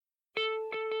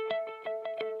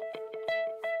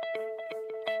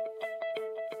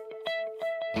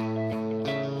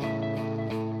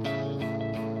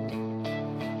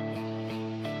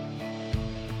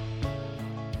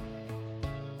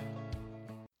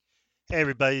Hey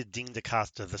everybody, Dean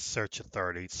DaCosta, the Search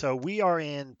Authority. So we are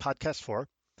in podcast 4,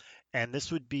 and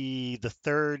this would be the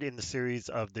third in the series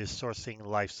of the sourcing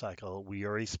life cycle. We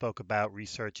already spoke about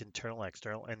research, internal,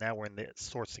 external, and now we're in the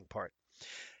sourcing part.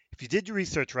 If you did your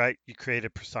research right, you create a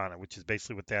persona, which is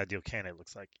basically what the ideal candidate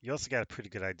looks like. You also got a pretty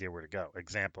good idea where to go.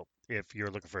 Example, if you're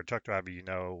looking for a truck driver, you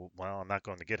know, well, I'm not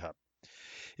going to GitHub.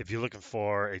 If you're looking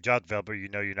for a job developer, you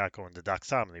know you're not going to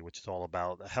Doximity, which is all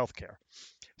about healthcare.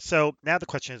 So now the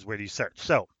question is, where do you search?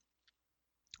 So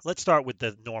let's start with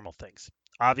the normal things.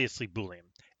 Obviously, Boolean,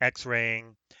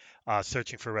 X-raying,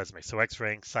 searching for resumes. So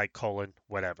X-raying, site, colon,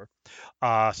 whatever.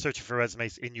 Searching for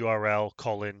resumes in URL,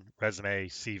 colon, resume,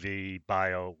 CV,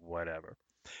 bio, whatever.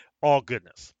 All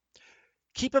goodness.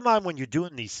 Keep in mind when you're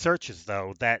doing these searches,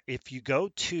 though, that if you go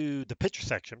to the picture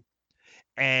section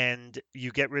and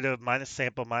you get rid of minus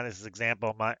sample, minus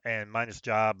example, and minus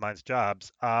job, minus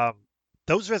jobs,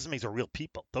 those resumes are real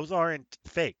people. Those aren't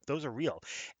fake. Those are real.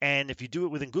 And if you do it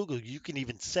within Google, you can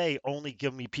even say only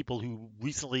give me people who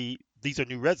recently, these are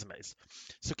new resumes.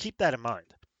 So keep that in mind.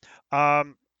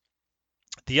 Um,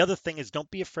 the other thing is don't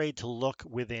be afraid to look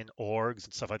within orgs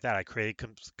and stuff like that. I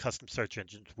created custom search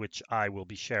engines, which I will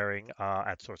be sharing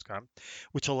at SourceCon,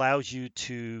 which allows you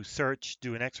to search,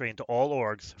 do an X-ray into all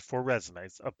orgs for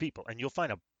resumes of people, and you'll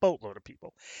find a boatload of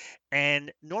people.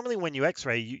 And normally when you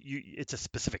X-ray, it's a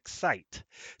specific site.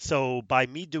 So by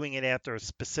me doing it after a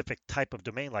specific type of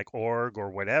domain like org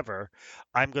or whatever,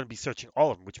 I'm going to be searching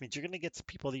all of them, which means you're going to get some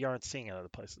people that you aren't seeing in other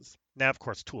places. Now, of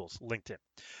course, tools, LinkedIn.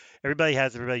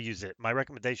 Everybody use it. My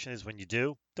recommendation is when you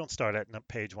do, don't start at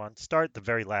page 1. Start at the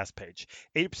very last page.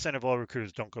 80% of all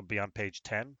recruiters don't go beyond page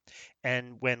 10.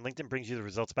 And when LinkedIn brings you the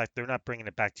results back, they're not bringing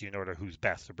it back to you in order who's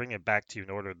best. They're bringing it back to you in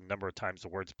order the number of times the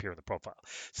words appear in the profile.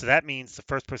 So that means the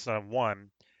first person on 1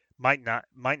 might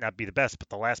not be the best, but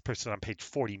the last person on page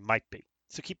 40 might be.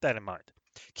 So keep that in mind.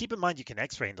 Keep in mind you can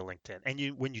X-ray into LinkedIn,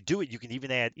 and when you do it, you can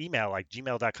even add email like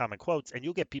gmail.com in quotes, and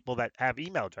you'll get people that have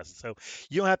email addresses. So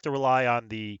you don't have to rely on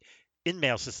the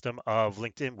in-mail system of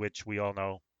LinkedIn, which we all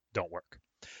know don't work.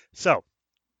 So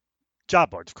job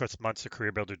boards, of course, Monster,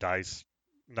 Career Builder, Dice.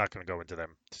 Not going to go into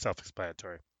them.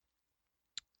 Self-explanatory.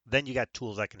 Then you got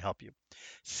tools that can help you.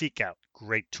 Seek Out,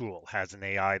 great tool, has an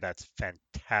AI that's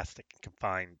fantastic and can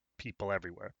find people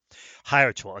everywhere.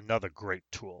 Hire Tool, another great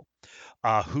tool.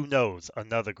 Who Knows,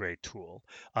 another great tool.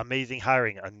 Amazing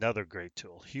Hiring, another great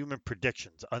tool. Human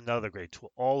Predictions, another great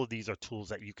tool. All of these are tools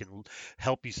that you can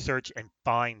help you search and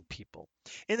find people.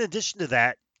 In addition to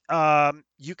that,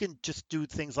 you can just do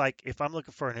things like if I'm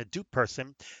looking for an Hadoop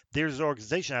person, there's an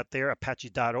organization out there,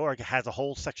 Apache.org, has a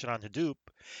whole section on Hadoop,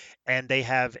 and they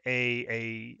have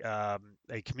a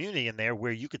community in there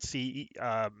where you could see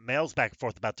mails back and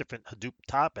forth about different Hadoop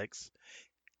topics,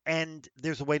 and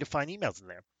there's a way to find emails in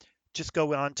there. Just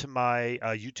go on to my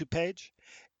YouTube page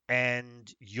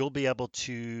and you'll be able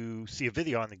to see a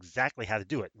video on exactly how to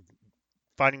do it.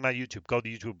 Finding my YouTube, go to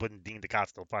YouTube, put in Dean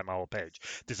DaCosta, find my whole page.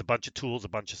 There's a bunch of tools, a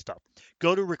bunch of stuff.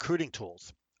 Go to recruiting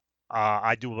tools.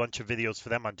 I do a bunch of videos for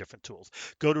them on different tools.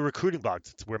 Go to recruiting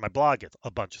blogs. It's where my blog is,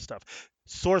 a bunch of stuff.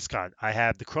 SourceCon, I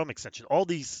have the Chrome extension. All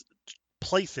these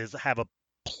places have a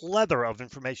plethora of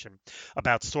information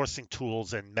about sourcing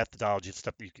tools and methodology and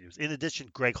stuff that you can use. In addition,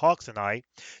 Greg Hawkes and I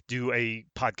do a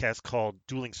podcast called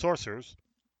Dueling Sorcerers,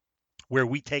 where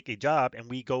we take a job and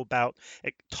we go about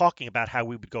talking about how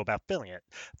we would go about filling it.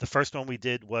 The first one we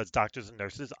did was doctors and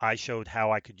nurses. I showed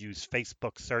how I could use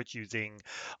Facebook search using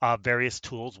various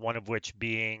tools, one of which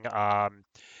being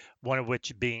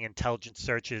intelligent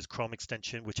searches, Chrome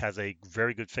extension, which has a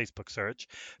very good Facebook search.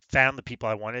 Found the people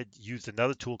I wanted. Used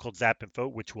another tool called ZapInfo,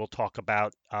 which we'll talk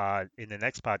about in the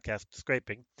next podcast,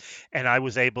 scraping. And I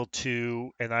was able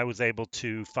to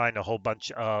find a whole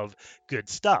bunch of good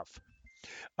stuff.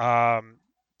 Um,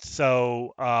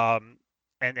 so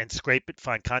and scrape it,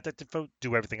 find contact info,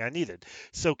 do everything I needed.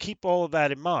 So keep all of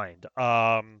that in mind.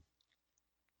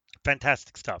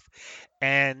 Fantastic stuff.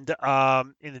 And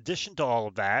in addition to all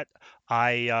of that,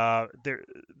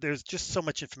 there's just so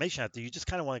much information out there. You just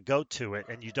kind of want to go to it,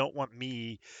 and you don't want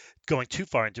me going too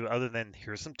far into it. Other than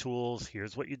here's some tools,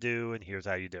 here's what you do, and here's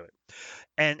how you do it.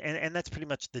 And that's pretty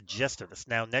much the gist of this.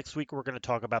 Now, next week we're going to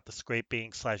talk about the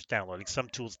scraping slash downloading. Some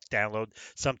tools download,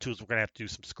 some tools we're going to have to do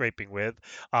some scraping with,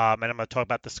 and I'm going to talk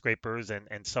about the scrapers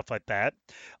and stuff like that.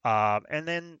 And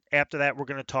then after that, we're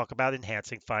going to talk about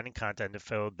enhancing, finding content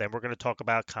info. Then we're going to talk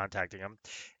about contacting them,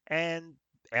 and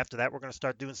after that, we're going to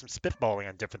start doing some spitballing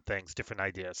on different things, different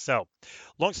ideas. So,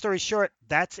 long story short,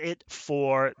 that's it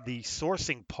for the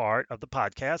sourcing part of the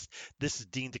podcast. This is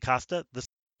Dean DaCosta. The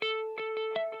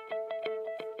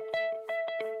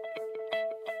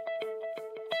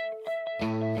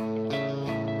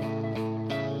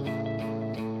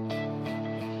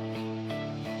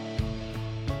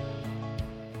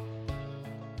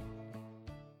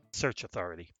search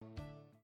authority.